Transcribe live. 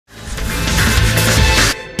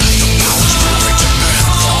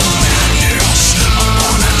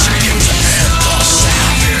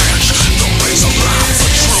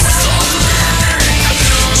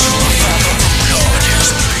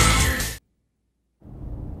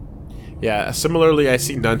Yeah, similarly, I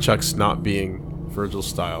see nunchucks not being Virgil's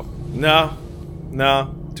style. No.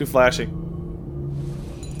 No. Too flashy.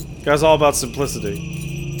 Guy's all about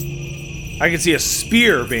simplicity. I can see a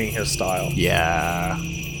spear being his style. Yeah.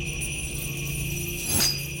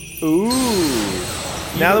 Ooh.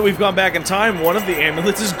 Now that we've gone back in time, one of the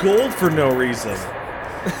amulets is gold for no reason.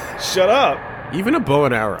 Shut up. Even a bow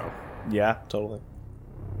and arrow. Yeah, totally.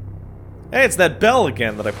 Hey, it's that bell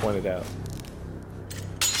again that I pointed out.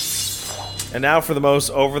 And now for the most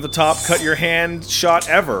over-the-top cut-your-hand shot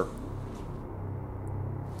ever.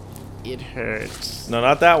 It hurts. No,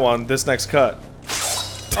 not that one. This next cut.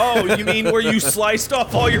 Oh, you mean where you sliced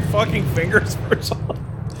off all your fucking fingers or something?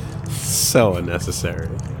 So unnecessary.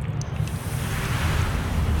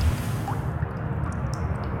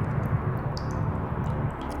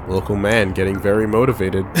 Local man getting very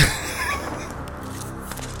motivated.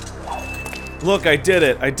 Look, I did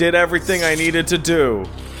it. I did everything I needed to do.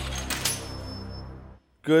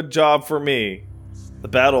 Good job for me. The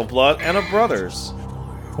Battle of Blood and of Brothers.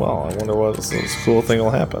 Well, I wonder what this cool thing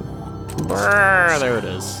will happen. Brrr, there it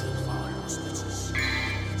is.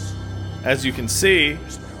 As you can see,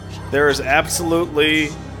 there is absolutely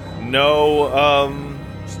no,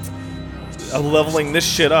 leveling this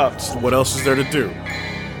shit up. What else is there to do?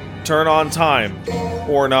 Turn on time.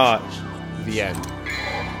 Or not. The end.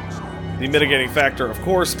 The mitigating factor, of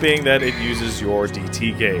course, being that it uses your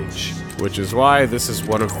DT gauge. Which is why this is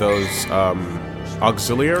one of those,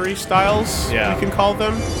 auxiliary styles, yeah, you can call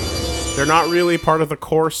them. They're not really part of the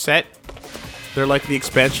core set. They're like the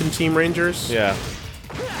expansion team rangers. Yeah.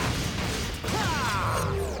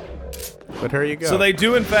 But here you go. So they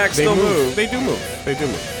do, in fact, still move. They do move. They do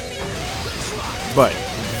move. But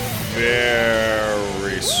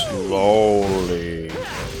very slowly.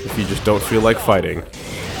 If you just don't feel like fighting,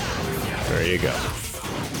 there you go.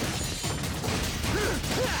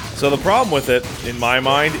 So the problem with it, in my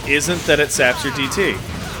mind, isn't that it saps your DT.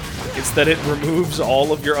 It's that it removes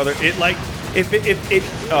all of your other... It, like, if it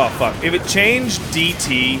oh, fuck. If it changed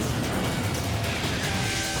DT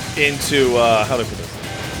into, how do I put this?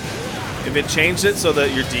 If it changed it so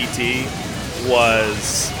that your DT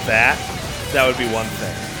was that would be one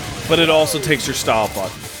thing. But it also takes your style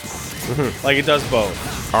button. Like, it does both.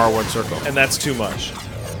 R1 circle. And that's too much.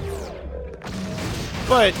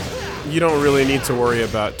 But you don't really need to worry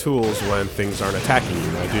about tools when things aren't attacking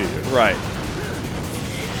you, now, do you? Right.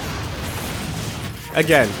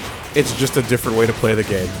 Again, it's just a different way to play the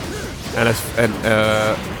game. And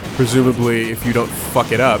presumably, if you don't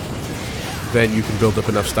fuck it up, then you can build up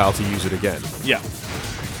enough style to use it again. Yeah.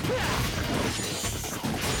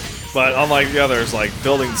 But unlike the others, like,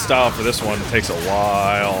 building style for this one takes a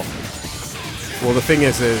while. Well, the thing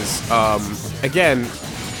is again,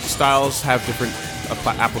 styles have different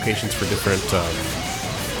applications for different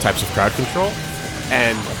types of crowd control,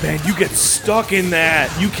 and man, you get stuck in that.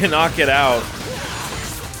 You cannot get out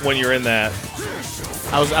when you're in that.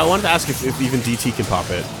 I wanted to ask if even DT can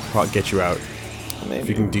get you out. Maybe. If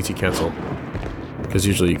you can DT cancel, because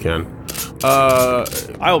usually you can.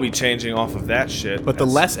 I'll be changing off of that shit. But the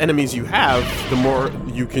less enemies you have, the more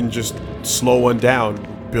you can just slow one down,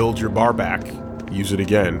 build your bar back, use it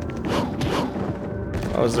again.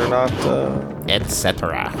 Oh, is there not,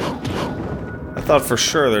 etc. I thought for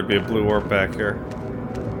sure there'd be a blue warp back here.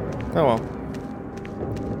 Oh well.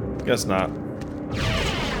 Guess not.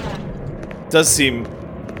 Does seem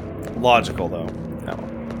logical, though. No.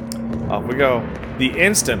 Off we go. The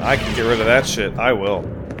instant I can get rid of that shit, I will.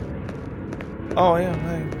 Oh, yeah,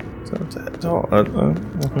 hey.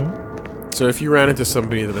 So if you ran into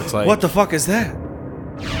somebody that it's like... What the fuck is that?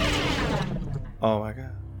 Oh my god.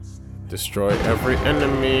 Destroy every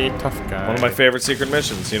enemy, tough guy. One of my favorite secret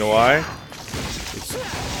missions. You know why? It's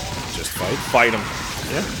just fight. Fight them.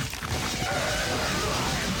 Yeah.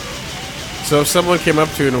 So if someone came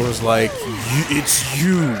up to you and was like, "It's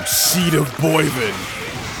you, seed of Boyvin,"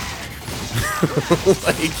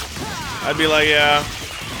 like, I'd be like, yeah.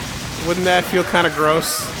 Wouldn't that feel kind of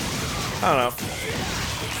gross? I don't know.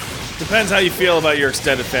 Depends how you feel about your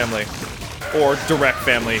extended family. Or direct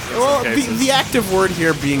family, in well, some cases. the active word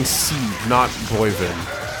here being seed, not Boyvin.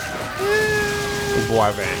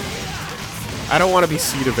 Boyvin. I don't want to be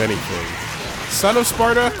seed of anything. Son of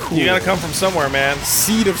Sparta? Cool. You gotta come from somewhere, man.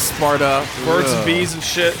 Seed of Sparta. Birds and bees and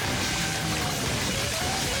shit.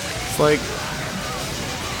 It's like...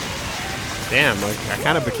 Damn, like, I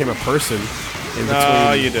kind of became a person in between...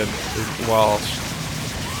 No, you didn't. Well...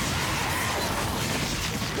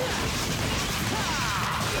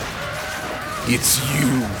 It's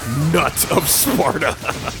you, nut of Sparta.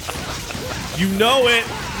 You know it.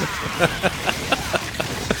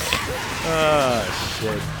 Ah,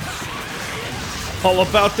 shit. All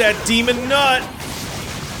about that demon nut!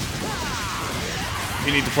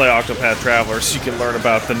 You need to play Octopath Traveler so you can learn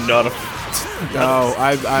about the nut of...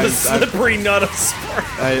 the slippery nut of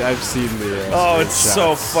Sparta. I've seen the... it's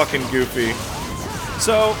so fucking goofy.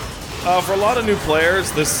 So, for a lot of new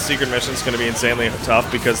players, this secret mission is going to be insanely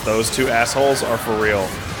tough because those two assholes are for real.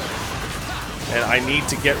 And I need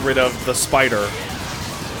to get rid of the spider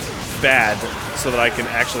bad so that I can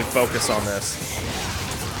actually focus on this.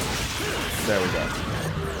 There we go.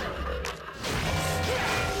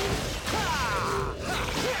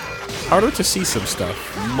 Harder to see some stuff.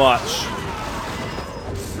 Much.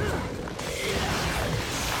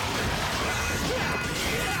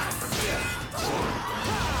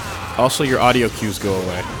 Also, your audio cues go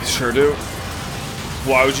away. Sure do.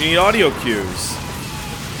 Why would you need audio cues?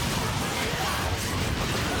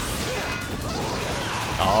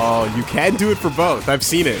 Oh, you can do it for both. I've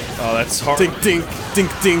seen it. Oh, that's hard. Dink, dink,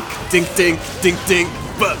 dink, dink, dink, dink, dink, dink,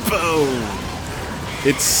 but boom.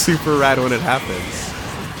 It's super rad when it happens.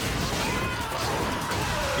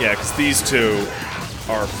 Yeah, because these two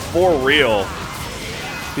are for real.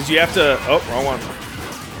 Because you have to... Oh, wrong one.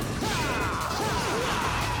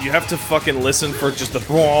 You have to fucking listen for just the... I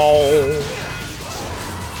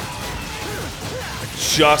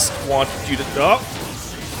just want you to... Oh!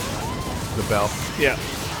 The bell. Yeah.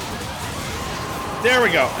 There we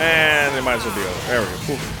go. And it might as well be over. There we go.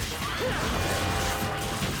 Whew.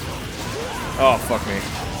 Oh, fuck me.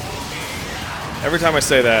 Every time I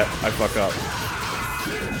say that, I fuck up.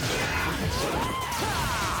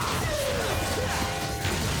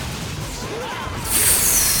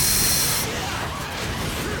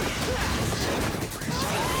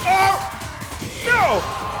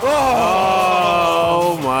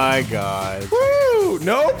 Oh my god. Woo!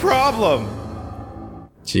 No problem.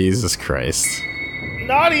 Jesus Christ.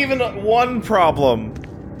 Not even one problem.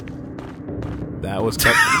 That was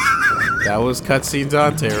that was cutscene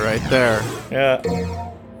Dante right there. Yeah.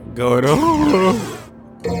 Going oh.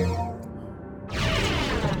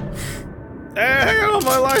 Hey, I got all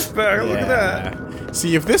my life back. Look at that.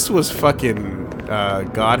 See, if this was fucking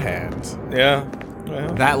God Hand, Yeah.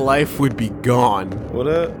 that life would be gone. Would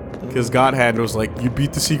it? Because God Hand was like, you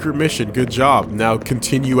beat the secret mission, good job. Now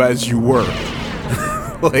continue as you were.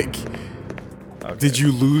 Like, Okay. did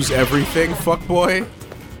you lose everything, fuckboy?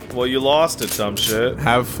 Well, you lost it, dumb shit.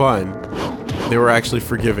 Have fun. They were actually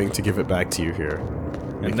forgiving to give it back to you here.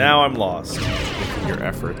 And now I'm lost. Making your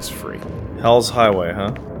efforts free. Hell's Highway,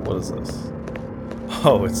 huh? What is this?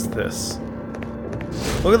 Oh, it's this.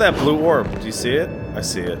 Look at that blue orb. Do you see it? I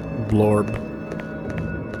see it. Blorb.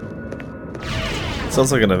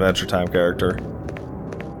 Sounds like an Adventure Time character.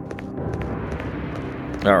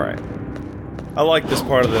 Alright. I like this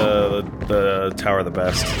part of the tower the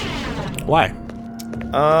best. Why?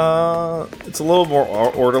 It's a little more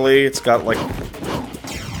orderly. It's got, like...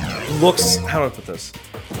 Looks... How do I put this?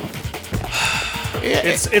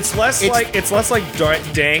 It's less like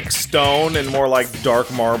dank stone and more like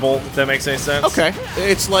dark marble, if that makes any sense. Okay.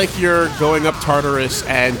 It's like you're going up Tartarus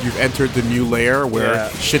and you've entered the new layer where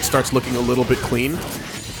shit starts looking a little bit clean.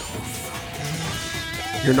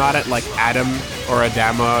 You're not at like Adam or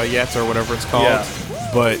Adama yet or whatever it's called,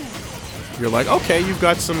 but you're like, okay, you've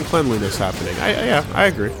got some cleanliness happening. I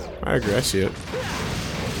agree. I see it.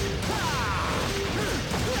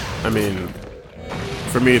 I mean,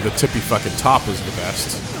 for me, the tippy fucking top is the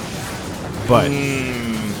best. But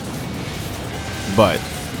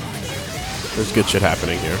there's good shit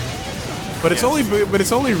happening here. But it's only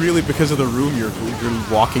really because of the room you're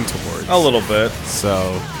walking towards. A little bit.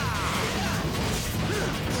 So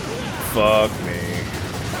fuck me.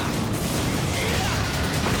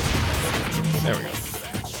 There we go.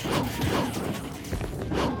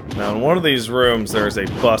 Now in one of these rooms there is a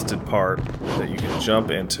busted part that you can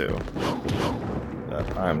jump into.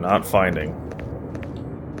 That I'm not finding.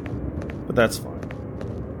 But that's fine.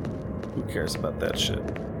 Who cares about that shit?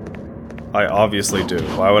 I obviously do.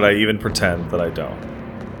 Why would I even pretend that I don't?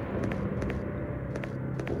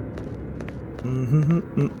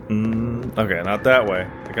 Okay, not that way.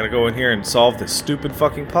 I gotta go in here and solve this stupid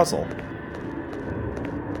fucking puzzle.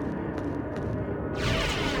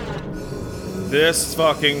 This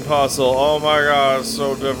fucking puzzle. Oh my god, it's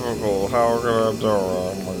so difficult. How are we gonna do it?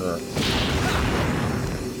 Oh my god.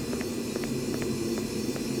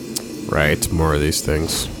 right, more of these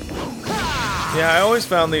things. Yeah, I always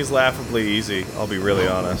found these laughably easy, I'll be really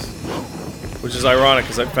honest. Which is ironic,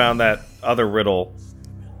 because I found that other riddle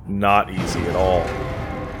not easy at all.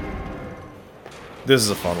 This is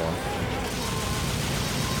a fun one.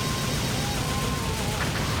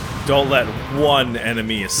 Don't let one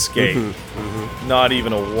enemy escape. Not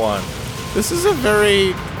even a one. This is a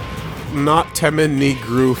very not Temen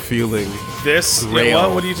Negru feeling. This rail. Yeah,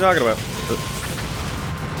 what are you talking about?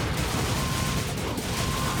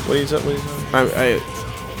 What are you talking about?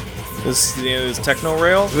 This techno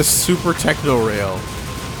rail? This super techno rail.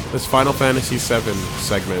 This Final Fantasy VII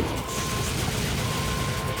segment.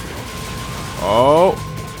 Oh,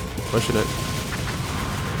 pushing it.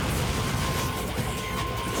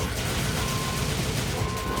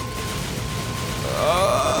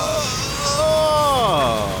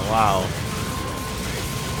 Oh, wow.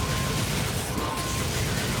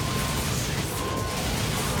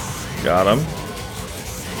 Got him.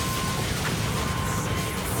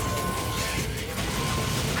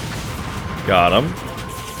 Got him.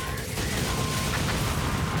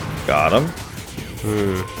 Got him.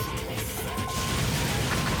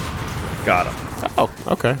 Got him. Oh,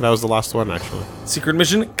 okay. That was the last one, actually. Secret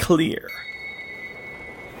mission clear.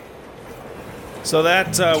 So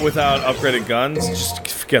that, without upgraded guns,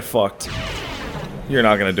 just get fucked. You're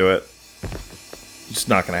not gonna do it. It's just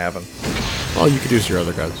not gonna happen. Well, you could use your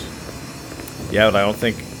other guns. Yeah, but I don't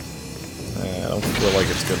think... I don't feel like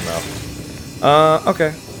it's good enough.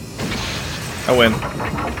 Okay. I win.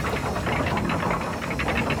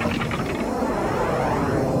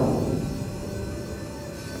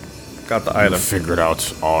 Got the item. You figured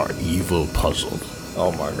out our evil puzzle.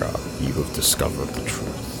 Oh my god. You have discovered the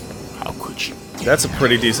truth. How could you? That's a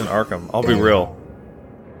pretty decent Arkham. I'll be real.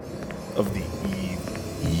 Of the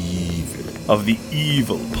Of the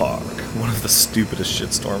evil park. One of the stupidest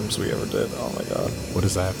shitstorms we ever did. Oh my god. What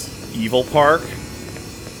is that? Evil Park?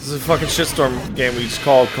 This is a fucking shitstorm game we just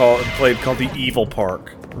played called the Evil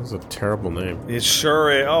Park. That's a terrible name. It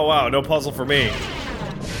sure is. Oh wow, no puzzle for me.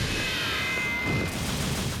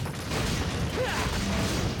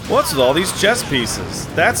 What's with all these chess pieces?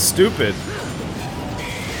 That's stupid.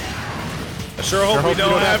 I sure hope we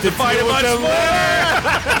don't have to fight it much more!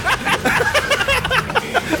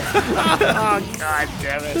 Oh, god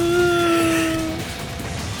damn it.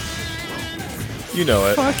 You know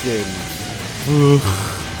it. Fucking.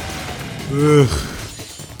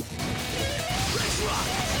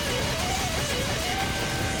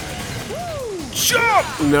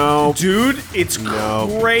 Jump! No. Dude, it's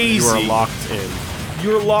crazy. You are locked in.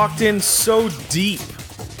 You're locked in so deep.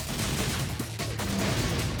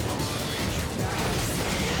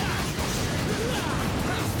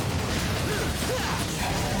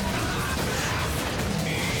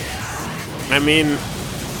 I mean,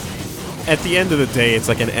 at the end of the day, it's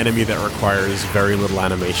like an enemy that requires very little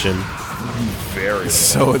animation. Very little.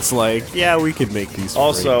 So it's like, yeah, we could make these.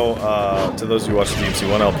 Also, to those who watch the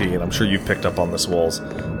DMC1 LP, and I'm sure you've picked up on this, Wolves,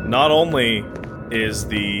 not only is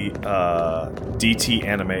the DT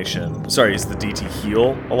animation, sorry, is the DT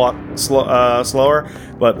heal a lot slower,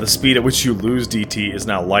 but the speed at which you lose DT is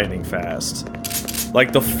now lightning fast.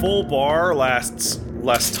 Like, the full bar lasts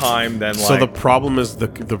less time than, like... So the problem is the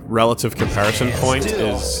relative comparison point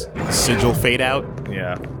is sigil fade out?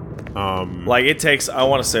 Yeah. Like, it takes, I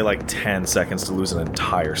want to say, like, 10 seconds to lose an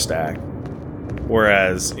entire stack.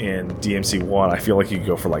 Whereas in DMC1, I feel like you could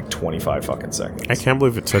go for, like, 25 fucking seconds. I can't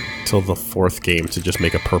believe it took till the 4th game to just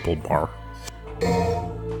make a purple bar.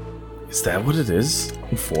 Is that what it is?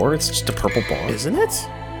 In 4? It's just a purple bar? Isn't it?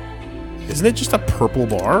 Isn't it just a purple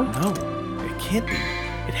bar? No, it can't be.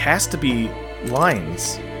 It has to be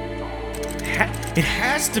lines. It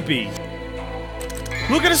has to be.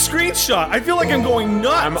 Look at a screenshot. I feel like I'm going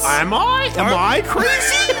nuts. Am I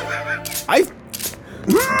crazy?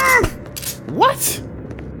 What?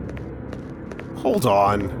 Hold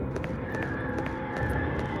on.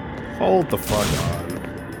 Hold the fuck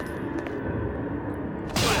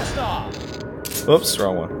on. Oops,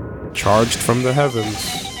 wrong one. Charged from the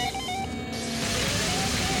heavens.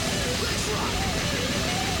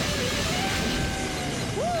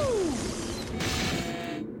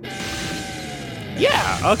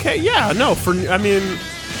 Yeah, okay, yeah, no, I mean...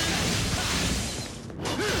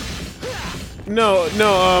 No,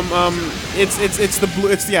 it's the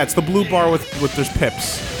blue, it's the blue bar with there's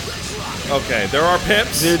pips. Okay, there are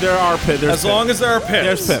pips? There are pips. As long as there are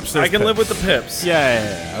pips. There's pips. I can live with the pips.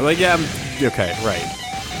 Yeah. Like, yeah, okay, right.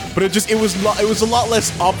 But it was a lot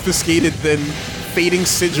less obfuscated than fading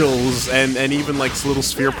sigils and even, like, little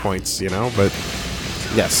sphere points, you know, but...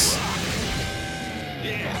 Yes.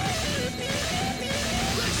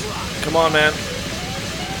 Come on, man.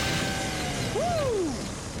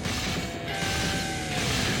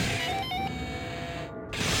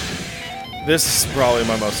 This is probably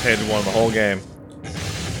my most hated one of the whole game.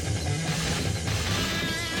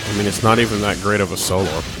 I mean, it's not even that great of a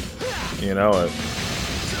solo. You know it.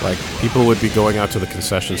 Like, people would be going out to the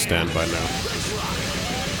concession stand by now.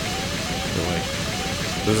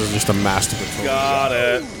 Like, this is just a masturbatory. Got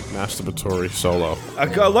it. Masturbatory solo. I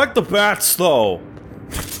like the bats, though.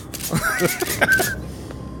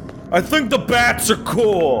 I think the bats are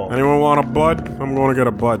cool. Anyone want a bud? I'm gonna get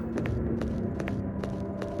a bud.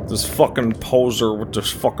 This fucking poser with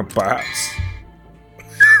this fucking bats.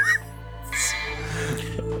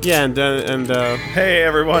 Yeah, and Hey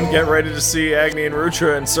everyone, get ready to see Agni and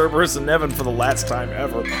Rutra and Cerberus and Nevin for the last time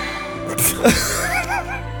ever.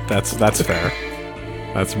 that's fair.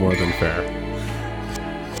 That's more than fair.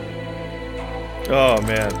 Oh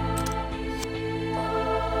man.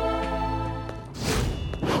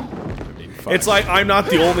 It's like I'm not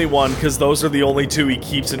the only one because those are the only two he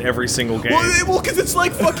keeps in every single game. Well, because it's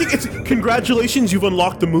like fucking. Congratulations, you've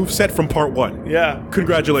unlocked the moveset from part 1. Yeah.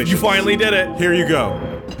 Congratulations. You finally did it. Here you go.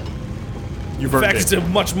 You've earned In fact, it. it's a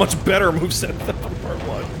much, much better moveset than part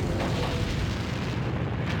 1.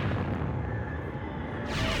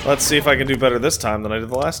 Let's see if I can do better this time than I did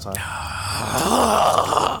the last time.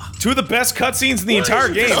 2 of the best cutscenes in the entire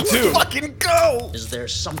game, too. Fucking go! Is there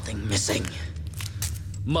something missing?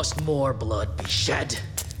 Must more blood be shed?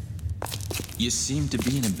 You seem to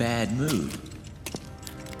be in a bad mood.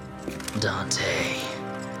 Dante.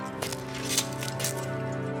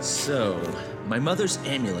 So, my mother's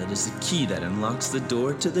amulet is the key that unlocks the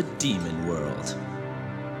door to the demon world.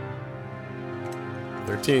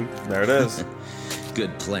 13. There it is.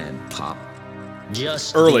 Good plan, Pop.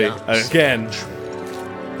 Just Early, the opposite. again.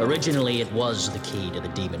 Originally, it was the key to the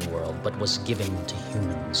demon world, but was given to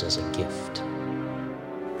humans as a gift.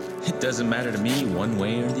 It doesn't matter to me one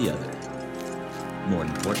way or the other. More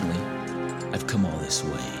importantly, I've come all this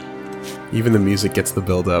way. Even the music gets the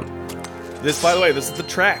build up. This, by the way, this is the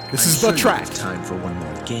track. This is the track. Time for one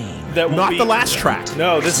more game. That will Not be- the last track.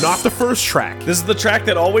 No, this is Not the first track. This is the track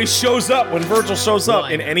that always shows up when Virgil shows up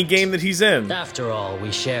in any game that he's in. After all,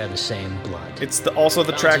 we share the same blood. It's also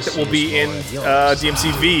the track that will be in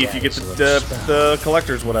DMCV if you get the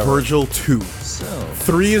collectors, whatever. Virgil 2. So,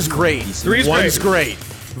 3 is great. 3 is 1's great.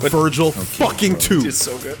 But- Virgil fucking 2. It's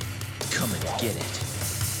so good. come and get it,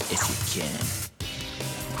 if you can.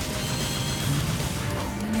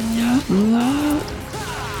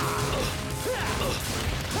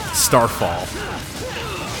 Starfall.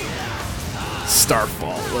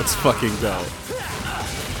 Starfall. Let's fucking go.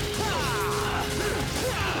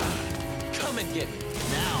 Come and get me.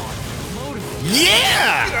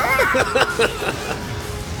 Yeah!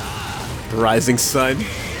 Rising Sun.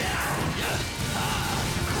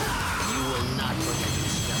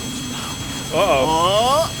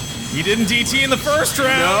 Uh-oh. You didn't DT in the first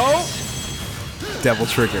round. No. Devil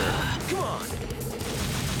Trigger.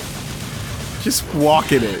 Just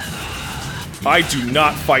walking it. I do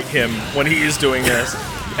not fight him when he is doing this.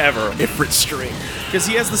 Ever. Ifrit String. Because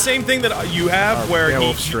he has the same thing that you have where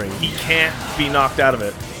Werewolf String. he can't be knocked out of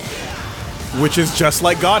it. Which is just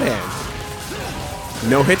like God Hand.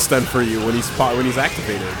 No hit stun for you when he's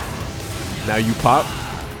activated. Now you pop.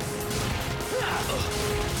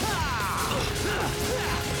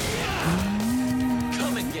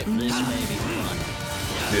 Come and get me. This may be fun.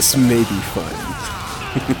 This may be fun.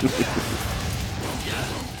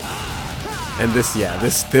 And this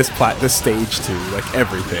stage too, like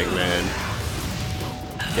everything, man.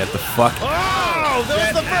 Get the fuck. Oh, that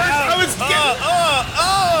was the first. I was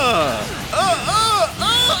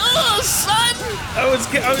son! I was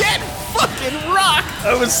Get fucking rocked!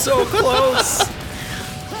 I was so close.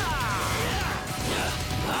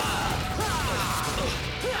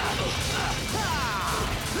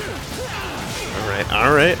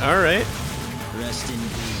 Alright. Rest in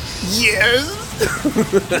peace. Yes!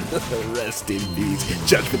 Rest in peace.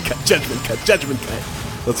 Judgment cut.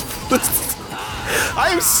 Let's. I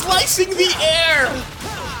am slicing the air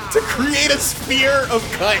to create a sphere of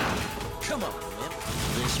cut. Come on,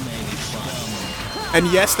 This may be fun. And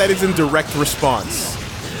yes, that is in direct response.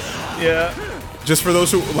 Yeah. Just for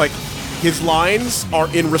those who, like, his lines are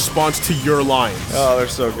in response to your lines. Oh, they're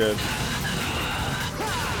so good.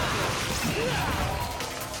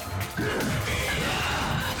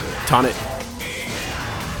 Taunt it.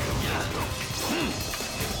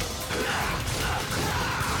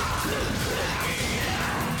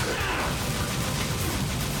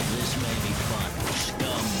 This may be fun.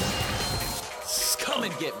 Scum. come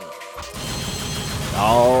and get me.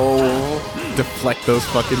 Oh, deflect those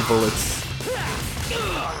fucking bullets.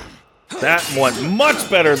 That went much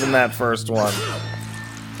better than that first one.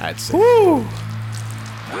 I'd say. Woo!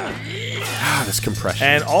 Ah, this compression.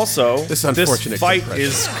 And also, This unfortunate fight compression.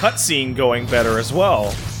 is cutscene going better as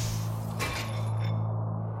well.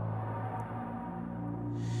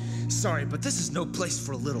 sorry, but this is no place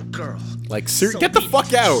for a little girl. Like, get the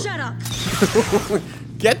fuck out! Shut up.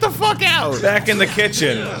 Get the fuck out! Back in the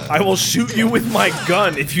kitchen. I will shoot you with my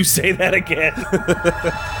gun if you say that again.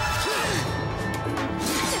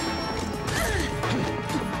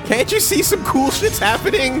 Can't you see some cool shit's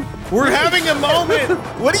happening? We're having a moment.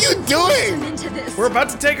 What are you doing? I'm into this. We're about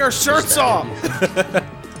to take our shirts off.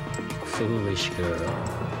 Foolish girl.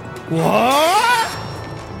 What?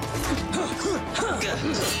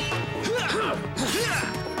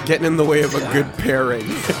 Getting in the way of a good pairing.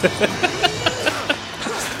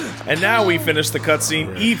 And now we finish the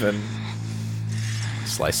cutscene even.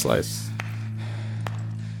 Slice, slice.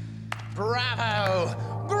 Bravo!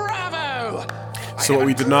 Bravo! So what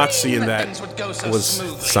we did not see in that was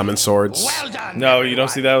summon swords, Well done! No, you don't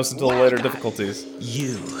see those until later difficulties.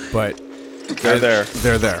 but They're there.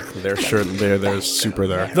 they're there. They're sure they're super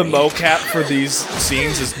there. The mocap for these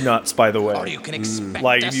scenes is nuts, by the Or way. you can expect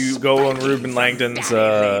Like, a if you go on spanking Ruben from Langdon's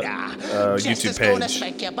Daddy YouTube Gonna page,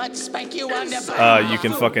 spank your butt, spank you on the you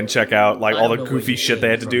can fucking check out like all the goofy shit they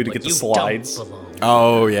had to do to get the slides.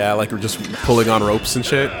 Oh yeah, like we're just pulling on ropes and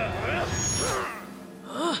shit.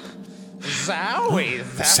 Zowie,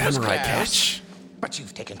 that was Samurai close. catch. But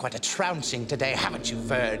you've taken quite a trouncing today, haven't you,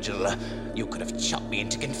 Virgil? You could have chopped me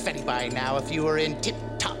into confetti by now if you were in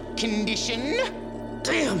tip-top condition.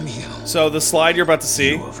 Damn you! So the slide you're about to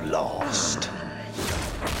see, You have lost.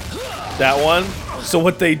 that one. So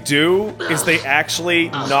what they do is they actually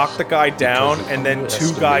knock the guy down, and then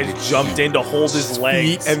two guys jumped in to hold his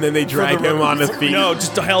legs, And then they drag him on his feet. No,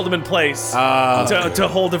 just to held him in place to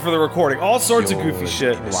hold it for the recording. All sorts of goofy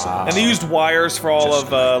shit. Wow. And they used wires for all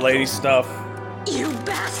of Lady's stuff. You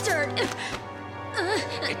bastard.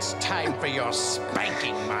 It's time for your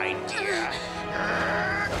spanking, my dear.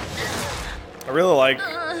 I really like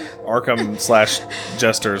Arkham /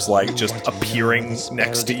 Jester's like just appearing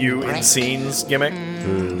next to you in scenes gimmick.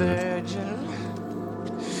 Virgil,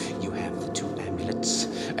 you have the 2 amulets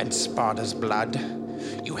and Sparta's blood.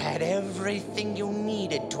 You had everything you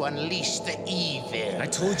needed to unleash the evil. I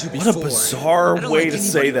told you What before. a bizarre I don't way like to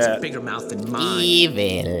say anybody with a that. bigger mouth than mine.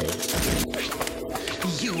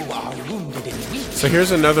 You are wounded and weak. So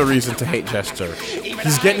here's another reason to hate Jester.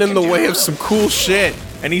 He's getting in the way of some cool shit.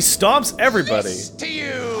 And he stomps everybody. To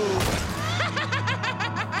you.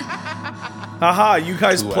 Haha, you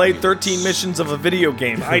guys played 13 missions of a video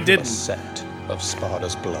game. I didn't. Set of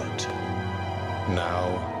Sparta's blood. Now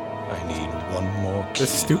I need one more key.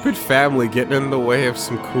 This stupid family getting in the way of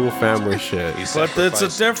some cool family shit. But it's a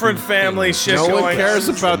different family shit No going one cares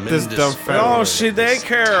about this dumb family. No, they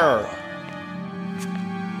care.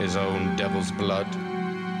 His own devil's blood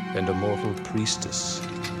and a mortal priestess.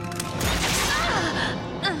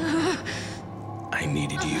 I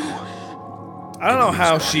needed you. I don't know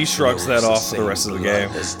how she shrugs that off for the rest of the game.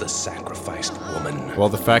 As the sacrificed woman. Well,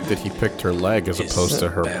 the fact that he picked her leg as opposed to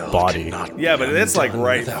her body. Yeah, but it's like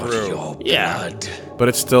right through. Yeah. But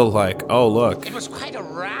it's still like, oh look, It was quite a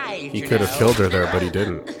ride. he could have killed her there, but he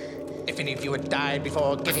didn't. If any of you had died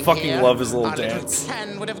before getting fucking here, love his little our dance.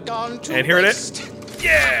 plan would have gone to And here it waste. is.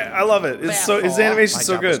 Yeah, I love it. It's so his Therefore, animation's my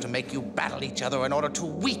so job was good. to make you battle each other in order to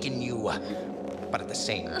weaken you. But at the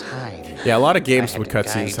same time, Yeah, a lot of games I with had to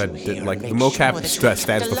cutscenes guide had you did, here like and the make mocap sure that you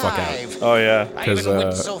stands the fuck out. alive. Oh yeah. I Because even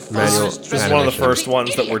went so far manual as to This is one of the animation. first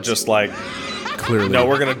ones that were just like, Clearly, no,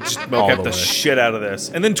 we're gonna just All mocap the the way. shit out of this,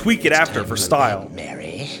 and then tweak it after for style.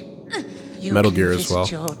 Mary, you Metal can Gear as visit well.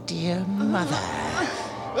 Your dear mother.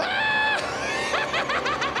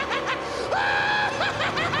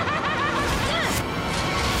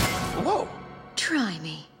 Whoa! Try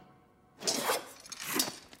me.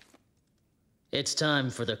 It's time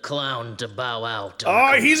for the clown to bow out.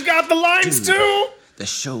 Oh, he's got the lines too, The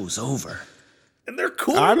show's over. and they're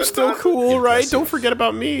cool. I'm still cool, right? Impressive. Don't forget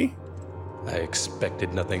about me. I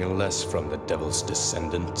expected nothing less from the devil's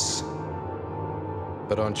descendants.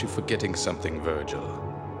 But aren't you forgetting something, Virgil?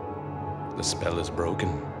 The spell is broken.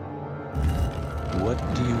 What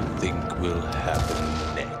do you think will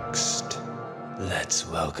happen next? Let's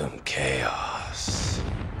welcome chaos.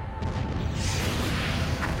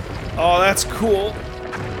 Oh, that's cool.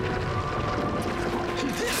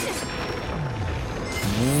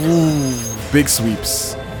 Big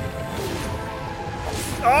sweeps.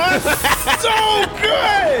 Oh, it's so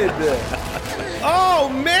good! Oh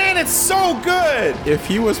man, it's so good! If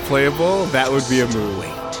he was playable, that would be a move.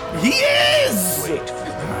 He is!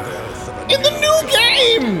 In the new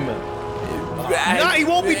game! No, he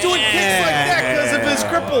won't be doing kicks like that because of his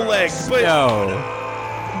cripple legs, but No.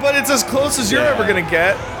 it's as close as you're ever gonna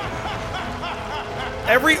get.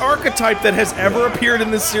 Every archetype that has ever appeared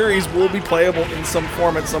in this series will be playable in some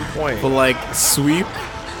form at some point. But like sweep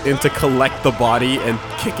into collect the body and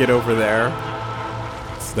kick it over there.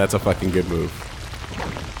 So that's a fucking good move.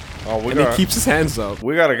 Oh, And he keeps his hands up.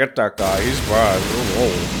 We gotta get that guy. He's bad.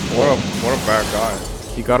 What a bad guy.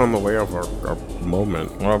 He got on the way of our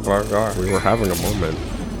moment. What a bad guy. We were having a moment.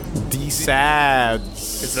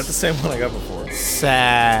 D-sads. Is that the same one I got before?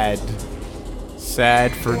 Sad.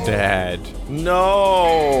 Sad for dad.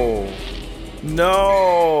 No.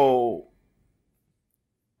 No.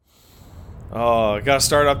 Oh, I gotta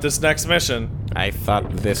start up this next mission. I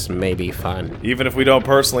thought this may be fun. Even if we don't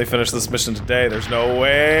personally finish this mission today, there's no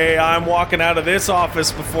way I'm walking out of this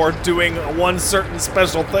office before doing one certain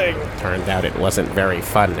special thing. Turned out it wasn't very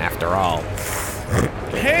fun after all.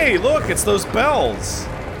 Hey, look, it's those bells.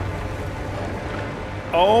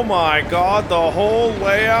 Oh my god, the whole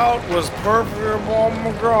layout was perfect. Oh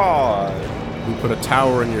my god. We put a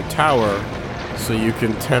tower in your tower so you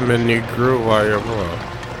can temini groove while you're below.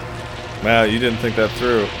 Wow, you didn't think that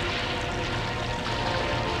through.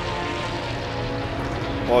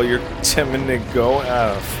 While you're temini go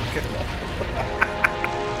out of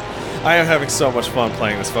I am having so much fun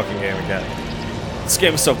playing this fucking game again. This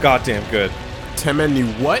game is so goddamn good. Temini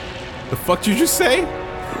what? The fuck did you just say?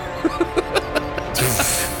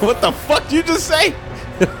 What the fuck did you just say?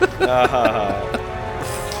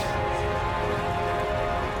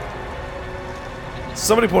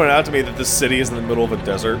 Somebody pointed out to me that this city is in the middle of a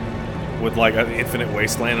desert with like an infinite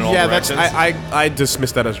wasteland in all directions. I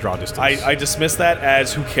dismiss that as draw distance. I dismiss that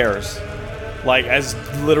as who cares. Like, as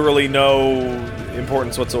literally no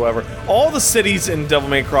importance whatsoever. All the cities in Devil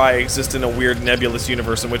May Cry exist in a weird nebulous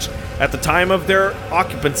universe in which, at the time of their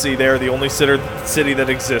occupancy, they're the only city that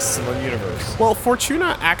exists in the universe. Well,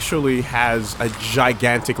 Fortuna actually has a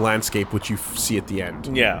gigantic landscape which you see at the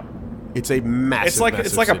end. Yeah. It's a massive. It's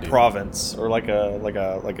like city. a province or like yeah,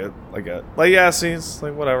 see, it's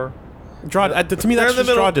like whatever. Draw to me that's just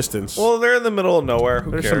draw distance. Well, they're in the middle of nowhere.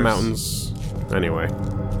 Who There's cares? some mountains. Anyway.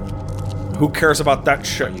 Who cares about that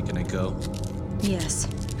shit? Are you gonna go? Yes,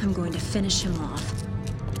 I'm going to finish him off.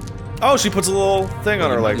 Oh, she puts a little thing on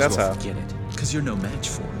her leg. That's how. Get it, because you're no match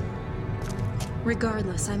for him.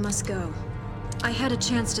 Regardless, I must go. I had a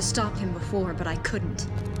chance to stop him before, but I couldn't.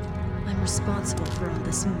 I'm responsible for all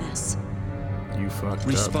this mess. You fucked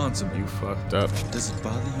Responsible. up. You fucked up. Does it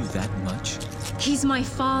bother you that much? He's my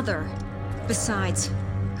father. Besides,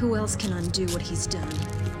 who else can undo what he's done?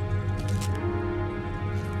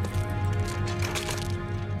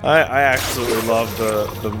 I absolutely love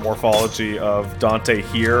the morphology of Dante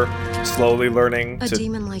here, slowly learning A to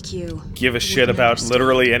demon like you give a shit wouldn't about understand.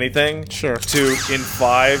 literally anything. Sure. To, in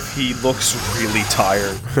 5, he looks really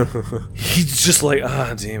tired. He's just like,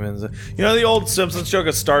 demons. You know the old Simpsons joke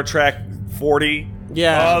of Star Trek 40?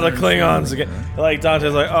 Yeah. Oh, the Klingons again. Like,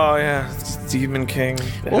 Dante's like, oh yeah, it's Demon King.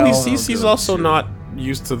 Well, he's also not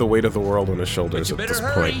used to the weight of the world on his shoulders You at better this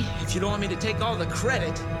hurry point. if you don't want me to take all the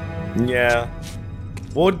credit. Yeah.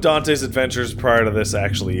 What would Dante's adventures prior to this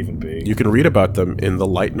actually even be? You can read about them in the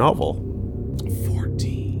light novel.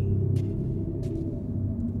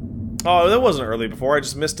 14. Oh, that wasn't early before. I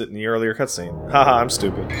just missed it in the earlier cutscene. Haha, I'm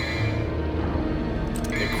stupid.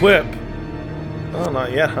 Equip. Oh,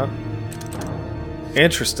 not yet, huh?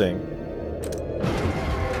 Interesting.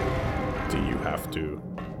 Do you have to?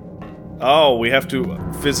 Oh, we have to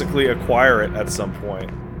physically acquire it at some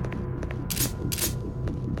point.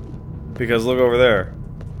 Because look over there.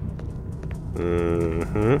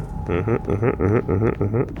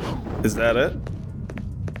 Is that it?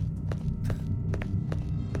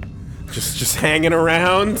 Just hanging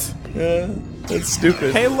around? Yeah, that's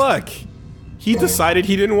stupid. Hey, look! He decided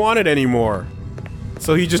he didn't want it anymore.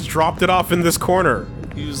 So he just dropped it off in this corner.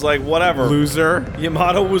 He was like, whatever. Loser.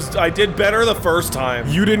 Yamato was... I did better the first time.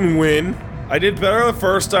 You didn't win. I did better the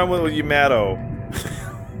first time with Yamato.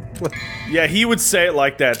 Yeah, he would say it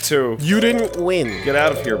like that, too. You didn't win. Get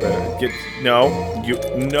out of here, better. No.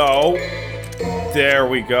 No. There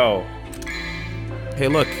we go. Hey,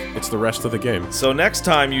 look. It's the rest of the game. So next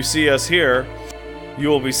time you see us here, you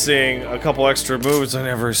will be seeing a couple extra moves on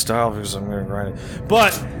every style because I'm gonna grind it.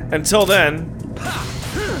 But, until then...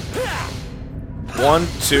 1,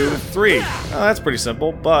 2, 3. Oh, that's pretty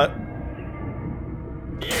simple, but...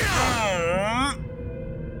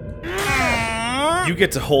 You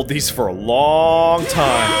get to hold these for a long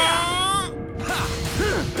time.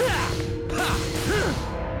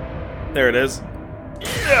 There it is.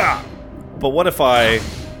 But what if I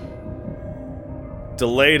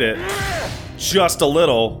delayed it just a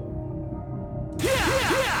little?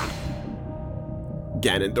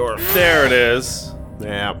 Ganondorf. There it is.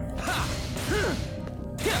 Yeah.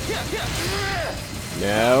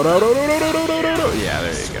 No. Yeah,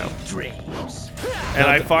 there you go. Dreams. And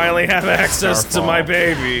I finally have access to my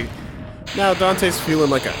baby. Now Dante's feeling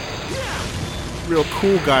like a real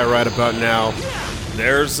cool guy right about now.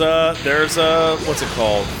 There's what's it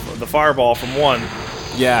called? The fireball from 1.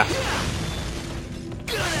 Yeah.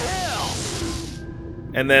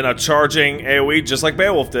 And then a charging AoE just like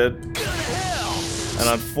Beowulf did. And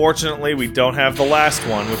unfortunately, we don't have the last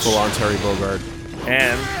one, which Voluntary Bogard.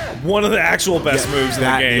 and one of the actual best moves in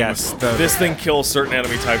the game. Yes, this thing kills certain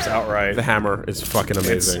enemy types outright. The hammer is fucking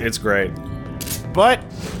amazing. It's great. But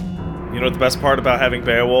You know what the best part about having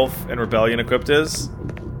Beowulf and Rebellion equipped is?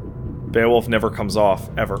 Beowulf never comes off,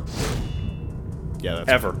 ever. yeah,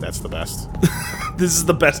 that's the best. This is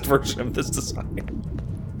the best version of this design.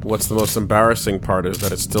 What's the most embarrassing part is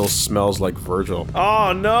that it still smells like Virgil.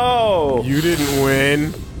 Oh no! You didn't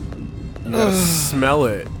win. You gotta smell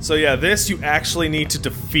it. So yeah, this you actually need to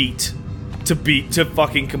defeat to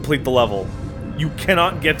fucking complete the level. You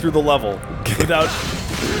cannot get through the level without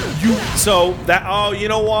you. So that you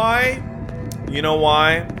know why? You know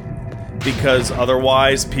why? Because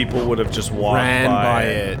otherwise people would have just walked by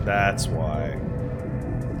it. That's why.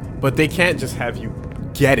 But they can't just have you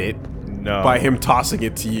get it. No. By him tossing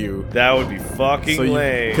it to you. That would be fucking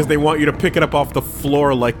lame. Because they want you to pick it up off the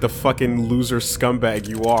floor like the fucking loser scumbag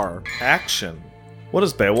you are. Action. What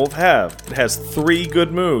does Beowulf have? It has 3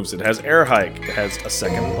 good moves. It has air hike. It has a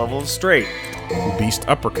 2nd level of straight. Beast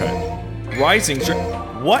uppercut. Rising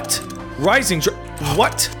what? Rising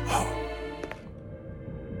what?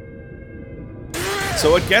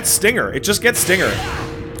 So it gets Stinger. It just gets Stinger.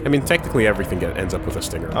 I mean, technically everything ends up with a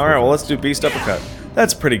stinger. Alright, well let's do Beast uppercut.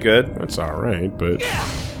 That's pretty good. That's alright, but...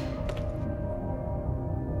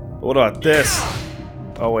 What about this?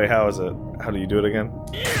 Oh wait, how is it? How do you do it again?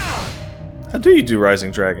 How do you do Rising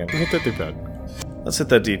Dragon? Hit that D-pad. Let's hit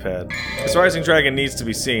that D-pad. This Rising Dragon needs to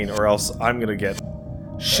be seen, or else I'm gonna get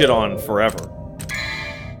shit on forever.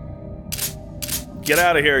 Get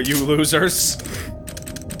out of here, you losers!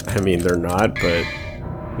 I mean, they're not, but...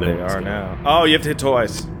 They are now. Oh, you have to hit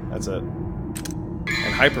twice. That's it.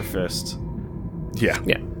 And Hyper Fist. Yeah.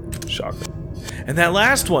 Yeah. Shocker. And that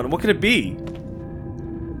last one, what could it be?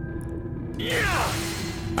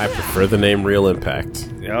 I prefer the name Real Impact.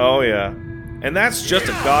 Oh, yeah. And that's just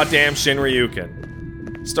a goddamn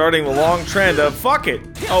Shinryuken. Starting the long trend of, fuck it!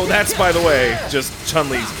 Oh, that's, by the way, just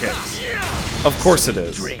Chun-Li's kicks. Of course it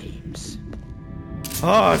is.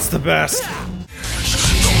 Oh, it's the best.